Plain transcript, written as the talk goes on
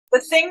The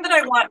thing that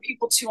I want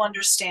people to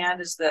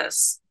understand is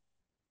this: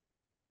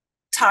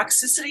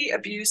 toxicity,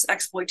 abuse,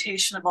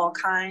 exploitation of all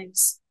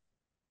kinds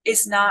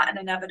is not an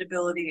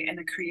inevitability in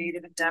a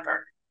creative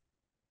endeavor.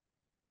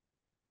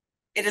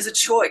 It is a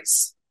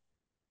choice.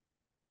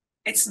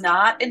 It's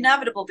not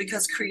inevitable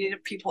because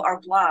creative people are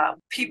blah.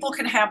 People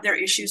can have their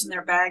issues and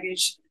their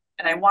baggage,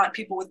 and I want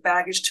people with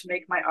baggage to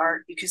make my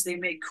art because they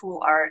make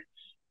cool art.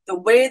 The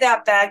way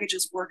that baggage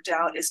is worked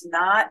out is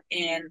not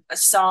in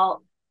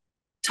assault,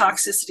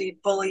 toxicity,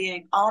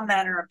 bullying, all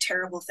manner of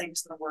terrible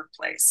things in the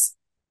workplace.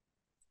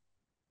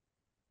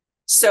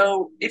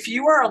 So if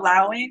you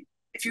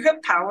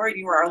have power,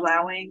 you are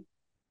allowing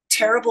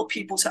terrible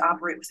people to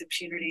operate with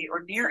impunity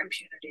or near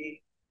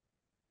impunity.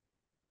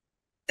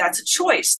 That's a choice.